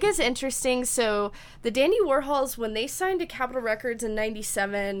 But Dig is interesting. So the Dandy Warhols, when they signed to Capitol Records in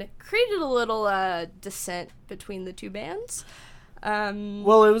 97, created a little dissent between the two bands.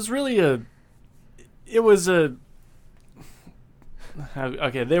 Well, it was really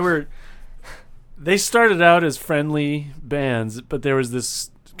they started out as friendly bands, but there was this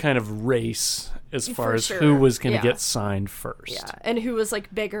kind of race as far as who was going to get signed first. Yeah, and who was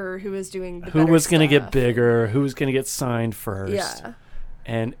like bigger, who was doing the who was going to get bigger, who was going to get signed first. Yeah.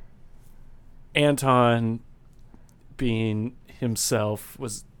 And Anton, being himself,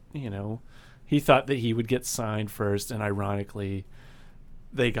 was, he thought that he would get signed first, and ironically,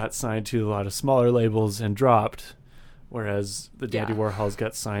 they got signed to a lot of smaller labels and dropped, whereas the Dandy Warhols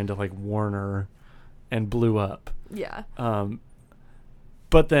got signed to like Warner and blew up. Yeah.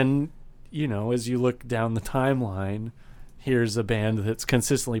 But then, you know, as you look down the timeline, here's a band that's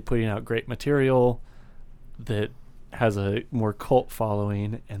consistently putting out great material that has a more cult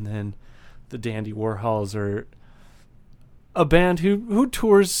following, and then the Dandy Warhols are a band who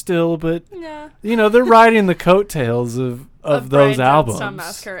tours still, but you know, they're riding the coattails of those Brian albums. Jonestown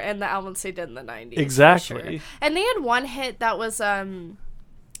Massacre and the albums they did in the 90s. Exactly. Sure. And they had one hit that was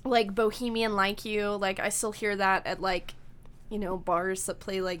like Bohemian Like You. Like, I still hear that at like, you know, bars that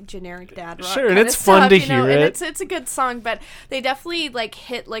play like generic dad rock. Sure, and it's fun to hear it. And it's a good song, but they definitely like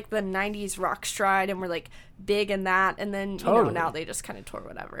hit like the 90s rock stride and were like big in that, and then you know, now they just kind of tour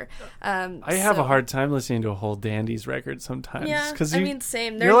whatever. I have a hard time listening to a whole Dandies record sometimes. Yeah, because I mean,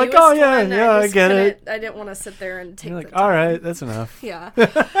 same. You're like, oh yeah, I get it. I didn't want to sit there and take. You're like, the time. all right, that's enough. Yeah.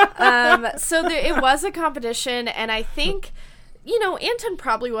 So it was a competition, and I think, you know, Anton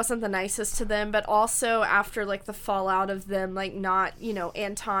probably wasn't the nicest to them, but also after like the fallout of them, like not, you know,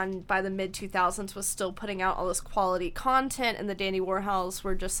 Anton by the mid 2000s was still putting out all this quality content, and the Dandy Warhols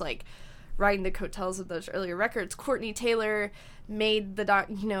were just like riding the coattails of those earlier records. Courtney Taylor made the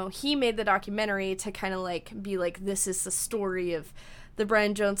he made the documentary to kind of like be like, this is the story of the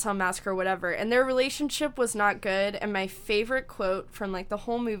Brian Jonestown Massacre or whatever, and their relationship was not good. And my favorite quote from like the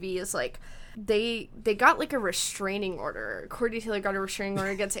whole movie is like, they got like a restraining order. Courtney Taylor got a restraining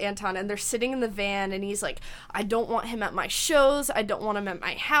order against Anton, and they're sitting in the van, and he's like, I don't want him at my shows, I don't want him at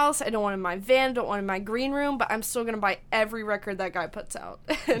my house, I don't want him in my van, don't want him in my green room, but I'm still gonna buy every record that guy puts out.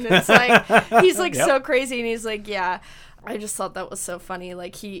 And it's like, he's like so crazy, and he's like, yeah. I just thought that was so funny.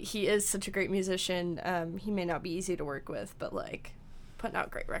 Like, he is such a great musician. He may not be easy to work with, but like putting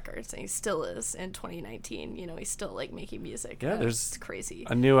out great records, and he still is in 2019. You know, he's still like making music. Yeah, it's crazy.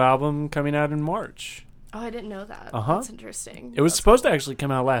 A new album coming out in March. Oh, I didn't know that. That's interesting. It was supposed to actually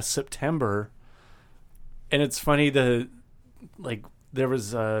come out last September, and it's funny there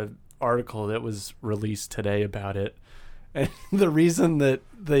was a article that was released today about it, and the reason that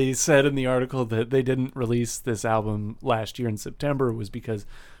they said in the article that they didn't release this album last year in September was because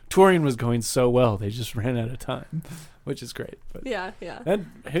touring was going so well, they just ran out of time, which is great. But yeah.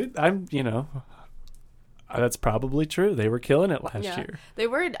 And I'm, you know, that's probably true. They were killing it last year. They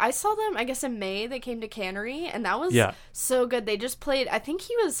were. I saw them, I guess, in May. They came to Cannery, and that was so good. They just played. I think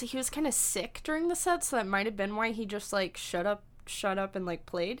he was kind of sick during the set, so that might have been why he just like shut up and like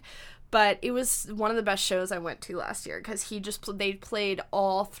played. But it was one of the best shows I went to last year, because they played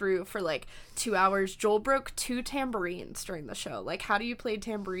all through for like 2 hours. Joel broke 2 tambourines during the show. Like, how do you play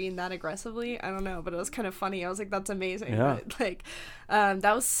tambourine that aggressively? I don't know, but it was kind of funny. I was like, that's amazing. Yeah. But, like,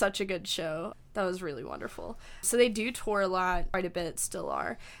 that was such a good show. That was really wonderful. So they do tour a lot, quite a bit, still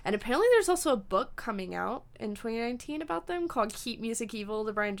are. And apparently there's also a book coming out in 2019 about them called Keep Music Evil,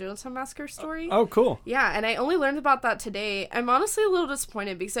 the Brian Jonestown Massacre story. Oh, cool. Yeah, and I only learned about that today. I'm honestly a little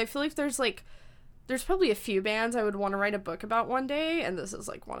disappointed, because I feel like there's probably a few bands I would want to write a book about one day, and this is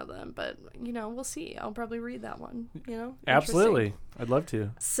like one of them. But, you know, we'll see. I'll probably read that one, you know? Absolutely. I'd love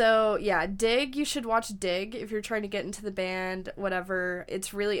to. So, yeah, Dig. You should watch Dig if you're trying to get into the band, whatever.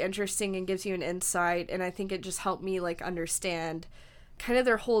 It's really interesting and gives you an insight, and I think it just helped me, like, understand kind of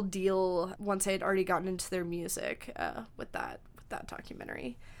their whole deal once I had already gotten into their music with that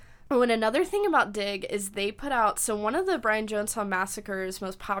documentary. Oh, and another thing about Dig is they put out, so one of the Brian Jonestown Massacre's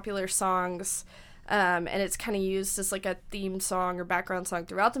most popular songs, and it's kind of used as like a theme song or background song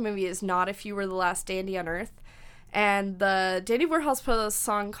throughout the movie, is Not If You Were the Last Dandy on Earth. And the Dandy Warhols put a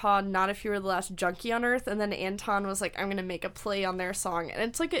song called Not If You Were the Last Junkie on Earth, and then Anton was like, I'm gonna make a play on their song, and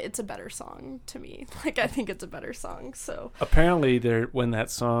it's like it's a better song to me. Like, I think it's a better song. So apparently when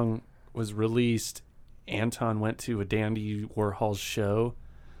that song was released, Anton went to a Dandy Warhols show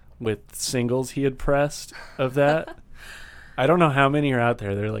with singles he had pressed of that. I don't know how many are out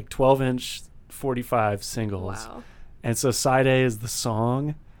there. They're like 12-inch 45 singles. Wow. And so side A is the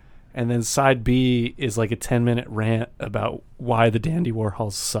song, and then side B is like a 10-minute rant about why the Dandy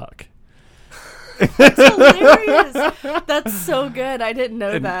Warhols suck. That's hilarious. That's so good. I didn't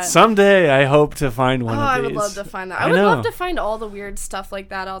know that. Someday I hope to find one of these. I would love to find that. I would love to find all the weird stuff like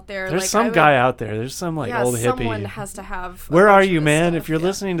that out there. There's some guy out there. There's some like old hippie. Someone has to have. Where are you, man? If you're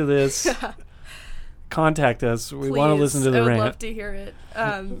listening to this, contact us. We want to listen to the rant. I would love to hear it.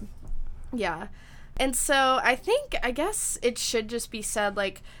 Yeah. And so I guess it should just be said,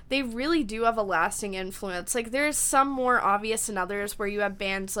 like, they really do have a lasting influence. Like, there's some more obvious than others where you have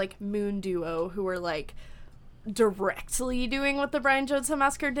bands like Moon Duo who are, like, directly doing what the Brian Jonestown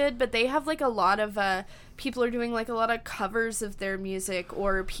Massacre did, but they have like a lot of people are doing like a lot of covers of their music,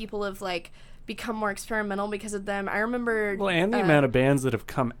 or people have like become more experimental because of them. I remember and the amount of bands that have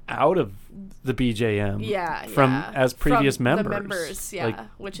come out of the BJM as previous from members. The members, like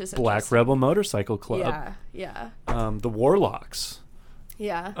which is Black Rebel Motorcycle Club. The Warlocks.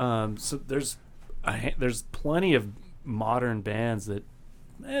 So there's plenty of modern bands that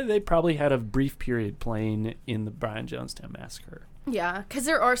they probably had a brief period playing in the Brian Jonestown Massacre. Yeah, because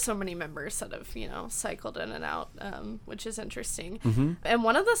there are so many members that have, cycled in and out, which is interesting. Mm-hmm. And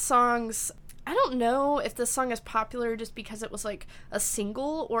one of the songs, I don't know if this song is popular just because it was like a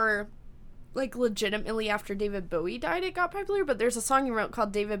single, or like legitimately after David Bowie died it got popular, but there's a song he wrote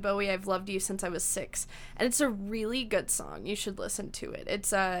called David Bowie, I've Loved You Since I Was 6, and it's a really good song. You should listen to it.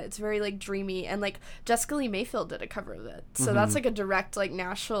 It's very like dreamy, and like Jessica Lee Mayfield did a cover of it, so that's like a direct like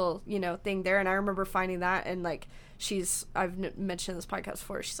Nashville thing there. And I remember finding that, and like I've mentioned this podcast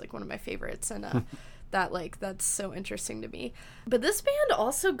before, she's like one of my favorites, and that's so interesting to me. But this band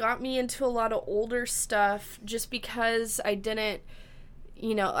also got me into a lot of older stuff just because I didn't,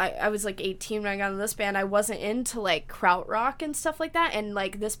 I was like 18 when I got into this band. I wasn't into like krautrock and stuff like that, and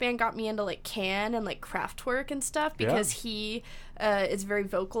like this band got me into like Can and like Kraftwerk and stuff because he is very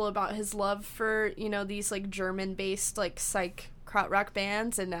vocal about his love for these like German-based like psych krautrock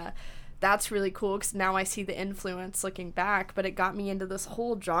bands, and that's really cool because now I see the influence looking back, but it got me into this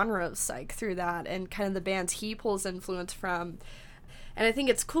whole genre of psych through that and kind of the bands he pulls influence from. And I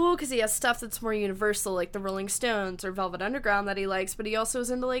think it's cool because he has stuff that's more universal, like the Rolling Stones or Velvet Underground that he likes, but he also is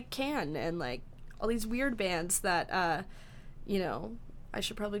into like Can and like all these weird bands that, I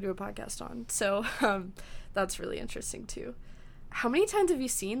should probably do a podcast on. So that's really interesting too. How many times have you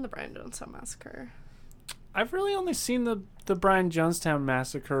seen the Brian Jonestown Massacre? I've really only seen the Brian Jonestown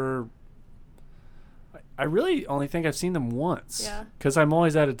Massacre. I really only think I've seen them once. Yeah. Because I'm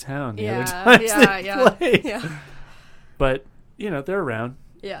always out of town the other times they play. Yeah. But, they're around.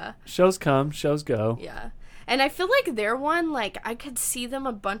 Yeah. Shows come, shows go. Yeah. And I feel like they're one, like, I could see them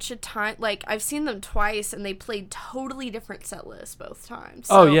a bunch of times. Like, I've seen them twice, and they played totally different set lists both times.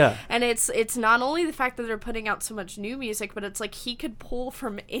 So, and it's not only the fact that they're putting out so much new music, but it's like he could pull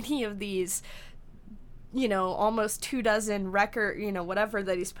from any of these almost 24 record, whatever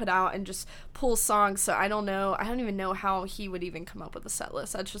that he's put out, and just pull songs. So I don't even know how he would even come up with a set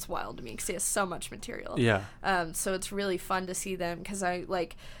list. That's just wild to me because he has so much material. Yeah. So it's really fun to see them because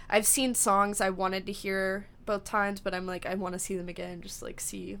I've seen songs I wanted to hear both times, but I'm like, I want to see them again, just like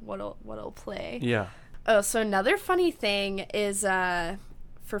see what'll play. Yeah. Oh, so another funny thing is,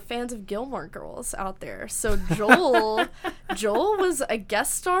 for fans of Gilmore Girls out there. So Joel was a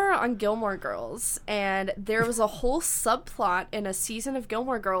guest star on Gilmore Girls, and there was a whole subplot in a season of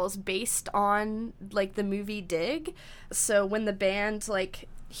Gilmore Girls based on like the movie Dig. So when the band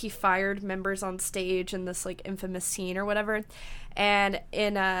he fired members on stage in this like infamous scene or whatever, and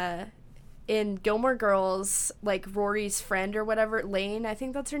in Gilmore Girls, like Rory's friend or whatever, Lane, I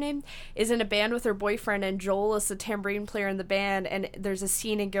think that's her name, is in a band with her boyfriend, and Joel is the tambourine player in the band, and there's a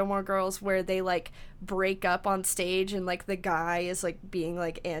scene in Gilmore Girls where they like break up on stage, and like the guy is like being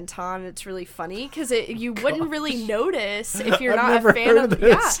like Anton. It's really funny because you wouldn't really notice if you're not a fan of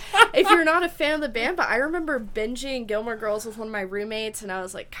if you're not a fan of the band. But I remember binging Gilmore Girls with one of my roommates, and I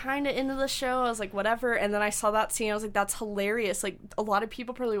was like kind of into the show. I was like whatever, and then I saw that scene. I was like, that's hilarious. Like a lot of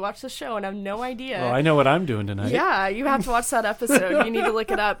people probably watch the show and have no idea. Well, I know what I'm doing tonight. Yeah, you have to watch that episode. You need to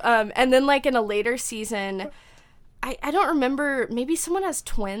look it up. And then like in a later season, I don't remember, maybe someone has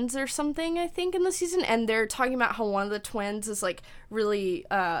twins or something, I think, in the season, and they're talking about how one of the twins is, like, really,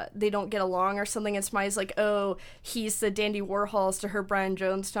 they don't get along or something, and Smiley's like, oh, he's the Dandy Warhols to her Brian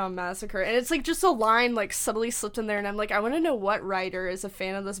Jonestown Massacre, and it's, like, just a line, like, subtly slipped in there, and I'm like, I want to know what writer is a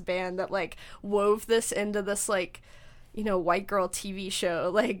fan of this band that, like, wove this into this, like, white girl TV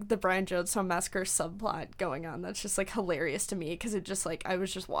show, like the Brian Jonestown Massacre subplot going on. That's just like hilarious to me because it just like I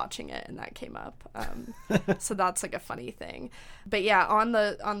was just watching it and that came up. So that's like a funny thing. But yeah, on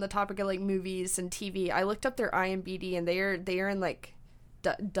the topic of like movies and TV, I looked up their IMDb and they are in like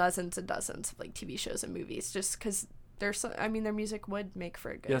dozens and dozens of like TV shows and movies just because their music would make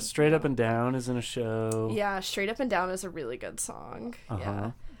for a good. Yeah, Straight Up and Down is in a show. Yeah, Straight Up and Down is a really good song. Uh-huh.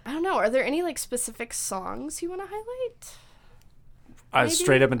 Yeah. I don't know. Are there any like specific songs you want to highlight?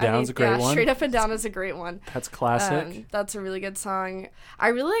 Straight Up and Down's a great one. Straight Up and Down is a great one. That's classic. That's a really good song. I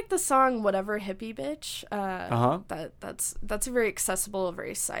really like the song Whatever Hippie Bitch. That's a very accessible,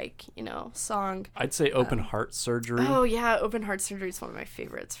 very psych, song. I'd say Open Heart Surgery. Oh yeah, Open Heart Surgery is one of my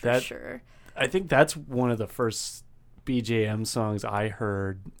favorites for sure. I think that's one of the first BJM songs I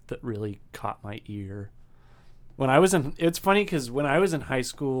heard that really caught my ear. it's funny because when I was in high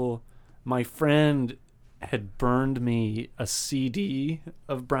school, my friend had burned me a CD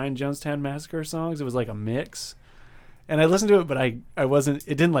of Brian Jonestown Massacre songs. It was like a mix. And I listened to it, but it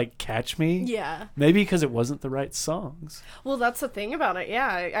didn't like catch me. Yeah. Maybe because it wasn't the right songs. Well, that's the thing about it.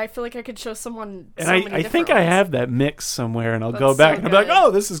 Yeah. I feel like I could show someone. And so many I think different I ones. have that mix somewhere, and I'll That's go back so and I'll be like, good.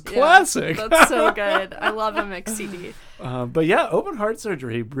 oh, this is classic. Yeah, that's so good. I love a mix CD. But yeah, Open Heart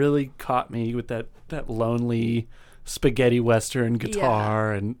Surgery really caught me with that lonely spaghetti western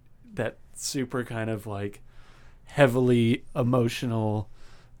guitar and that super kind of like heavily emotional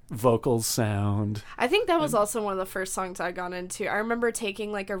vocal sound. I think that was also one of the first songs I got into. I remember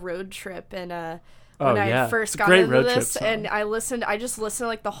taking like a road trip and when I first got into this, and I just listened to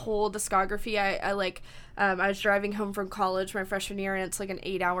like the whole discography. I was driving home from college my freshman year, and it's like an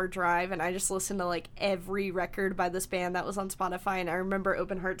 8-hour drive, and I just listened to like every record by this band that was on Spotify, and I remember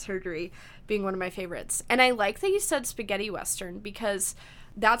Open Heart Surgery being one of my favorites. And I like that you said spaghetti western, because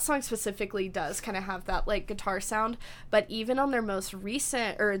that song specifically does kind of have that like guitar sound, but even on their most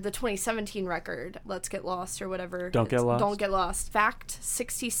recent, or the 2017 record, Let's Get Lost or whatever. Don't Get Lost. Fact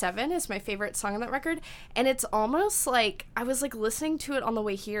 67 is my favorite song on that record, and it's almost like I was like listening to it on the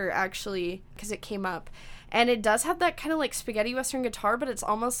way here actually because it came up, and it does have that kind of like spaghetti western guitar, but it's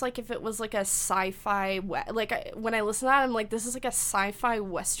almost like if it was like a sci-fi when I listen to that, I'm like, this is like a sci-fi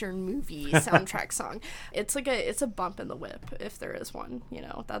western movie soundtrack song. It's a bump in the whip if there is one,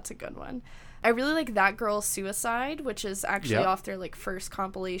 that's a good one. I really like That Girl's Suicide, which is actually off their like first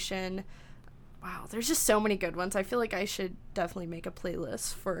compilation. Wow, there's just so many good ones. I feel like I should definitely make a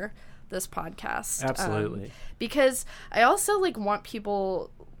playlist for this podcast. Absolutely. Because I also like want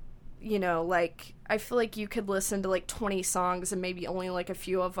people, like I feel like you could listen to like 20 songs and maybe only like a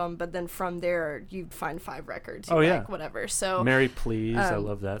few of them, but then from there you'd find 5 records. Like, whatever. So Mary Please, I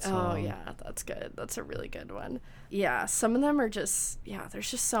love that song. Oh yeah, that's good. That's a really good one. Yeah, some of them are just,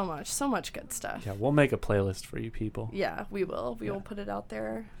 there's just so much good stuff. Yeah, we'll make a playlist for you people. Yeah, we will. We will put it out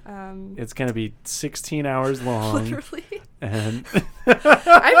there. It's going to be 16 hours long. Literally. And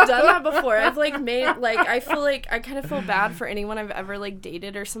I've done that before. I've like made, like, I feel like I kind of feel bad for anyone I've ever like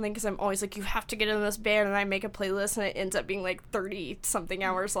dated or something, because I'm always like, you have to get in this band, and I make a playlist and it ends up being like 30 something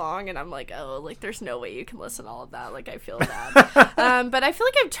hours long, and I'm like, oh, like there's no way you can listen to all of that. Like I feel bad. But I feel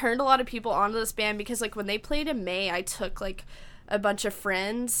like I've turned a lot of people onto this band because like when they played in May, I took like a bunch of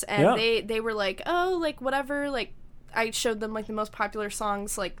friends, and they were like, oh, like whatever, like I showed them like the most popular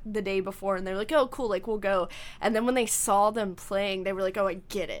songs like the day before, and they're like, oh cool, like we'll go. And then when they saw them playing, they were like, oh, I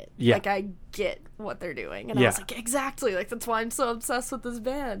get it. Like I get what they're doing. And I was like, exactly, like that's why I'm so obsessed with this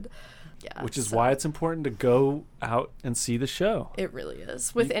band. Which is why it's important to go out and see the show. It really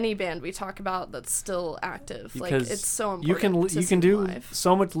is. With any band we talk about that's still active, like it's so important. You can do live.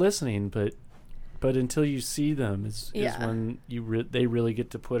 So much listening, but until you see them is when they really get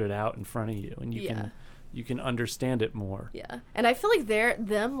to put it out in front of you, and you can understand it more. Yeah. And I feel like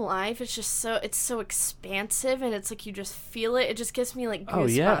them live is just it's so expansive, and it's like you just feel it. It just gives me like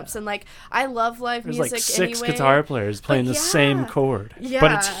goosebumps. And like I love live music like 6 anyway. Guitar players playing the same chord. Yeah.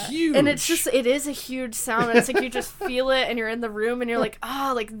 But it's huge. And it is a huge sound, and it's like you just feel it, and you're in the room, and you're like,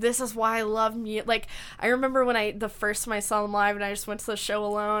 oh, like this is why I love music. Like I remember when the first time I saw them live, and I just went to the show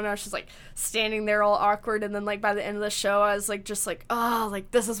alone, I was just like standing there all awkward, and then like by the end of the show I was like just like, oh,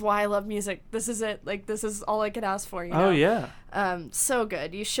 like this is why I love music. This is it. Like this is all I could ask for, Oh yeah. So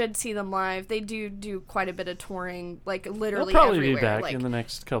good. You should see them live. They do quite a bit of touring, like literally They'll probably everywhere. Be back like in the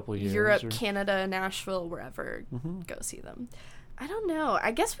next couple years. Europe, Canada, Nashville, wherever. Mm-hmm. Go see them. I don't know.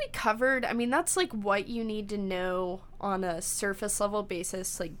 I guess we covered, that's like what you need to know on a surface level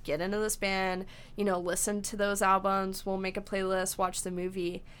basis. Like get into this band, listen to those albums. We'll make a playlist, watch the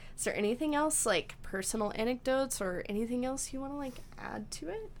movie. Is there anything else, like personal anecdotes or anything else you want to like add to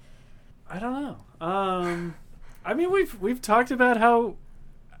it? I don't know. We've talked about how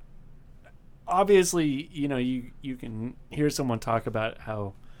obviously, you can hear someone talk about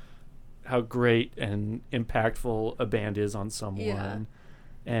how great and impactful a band is on someone.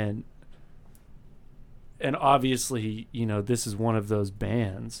 And obviously, this is one of those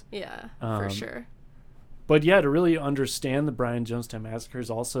bands. Yeah, for sure. But yeah, to really understand the Brian Jonestown Massacre is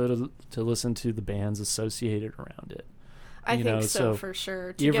also to listen to the bands associated around it. I think so for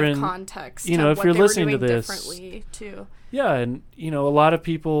sure. To even, give context, to if what you're listening to this differently too. Yeah, and a lot of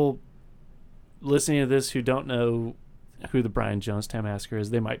people listening to this who don't know who the Brian Jonestown Massacre is,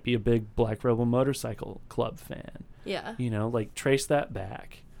 they might be a big Black Rebel Motorcycle Club fan. Yeah. Like trace that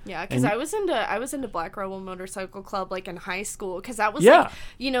back. Yeah, because I was into Black Rebel Motorcycle Club like in high school, because that was Yeah. like,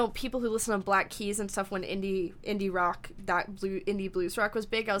 you know, people who listen to Black Keys and stuff when indie rock, indie blues rock was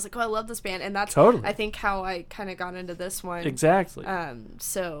big. I was like, oh, I love this band, and that's Totally. I think how I kind of got into this one. Exactly.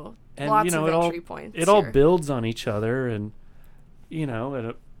 So And lots you know, of entry points. it all here. builds on each other, and you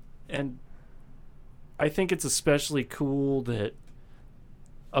know, and I think it's especially cool that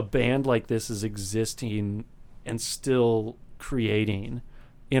a band like this is existing and still creating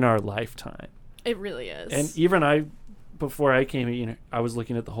in our lifetime. It really is. And even before I came, you know, I was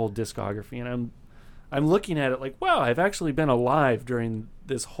looking at the whole discography, and I'm looking at it like, wow, I've actually been alive during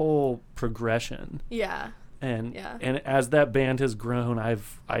this whole progression. Yeah. And Yeah. and as that band has grown, I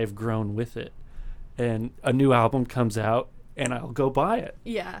have grown with it. And a new album comes out, and I'll go buy it.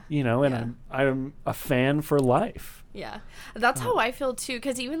 Yeah. You know, and Yeah. I'm a fan for life. Yeah, that's how I feel too,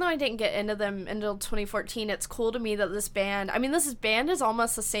 because even though I didn't get into them until 2014, it's cool to me that this band is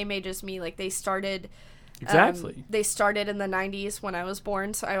almost the same age as me. Like, they started Exactly. they started in the 90s when I was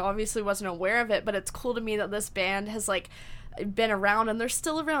born, so I obviously wasn't aware of it, but it's cool to me that this band has like been around, and they're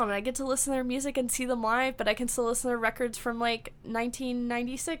still around, and I get to listen to their music and see them live, but I can still listen to their records from like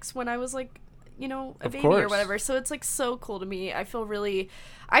 1996 when I was like, you know, a baby or whatever. So it's like so cool to me. I feel really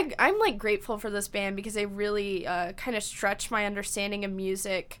I'm like grateful for this band, because they really kind of stretch my understanding of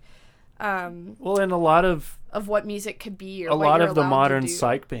music, Well, and a lot of what music could be, or a what lot you're of the allowed to modern do.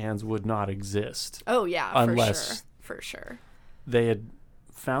 psych bands would not exist Oh yeah, unless for sure. they had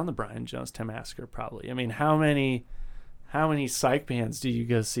found the Brian Jonestown Massacre. Probably. I mean, how many psych bands do you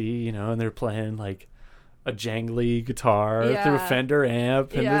go see, you know, and they're playing like a jangly guitar through a Fender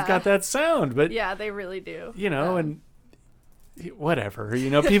amp, and they've got that sound, but Yeah, they really do. you know, and whatever, you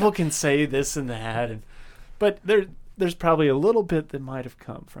know, people can say this and that, but there's probably a little bit that might have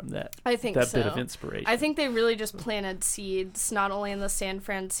come from that. I think that so. bit of inspiration. I think they really just planted seeds, not only in the San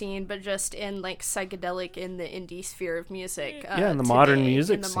Fran scene, but just in like psychedelic, in the indie sphere of music. In the modern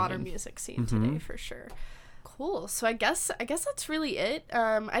music in the scene. modern music scene Mhm. today, for sure. Cool. So I guess that's really it.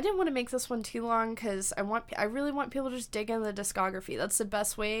 I didn't want to make this one too long, because I really want people to just dig into the discography. That's the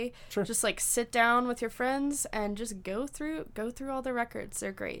best way. Sure. Just like sit down with your friends and just go through all the records.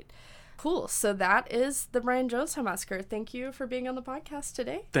 They're great. Cool. So that is the Brian Jonestown Massacre. Thank you for being on the podcast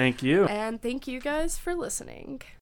today. Thank you. And thank you guys for listening.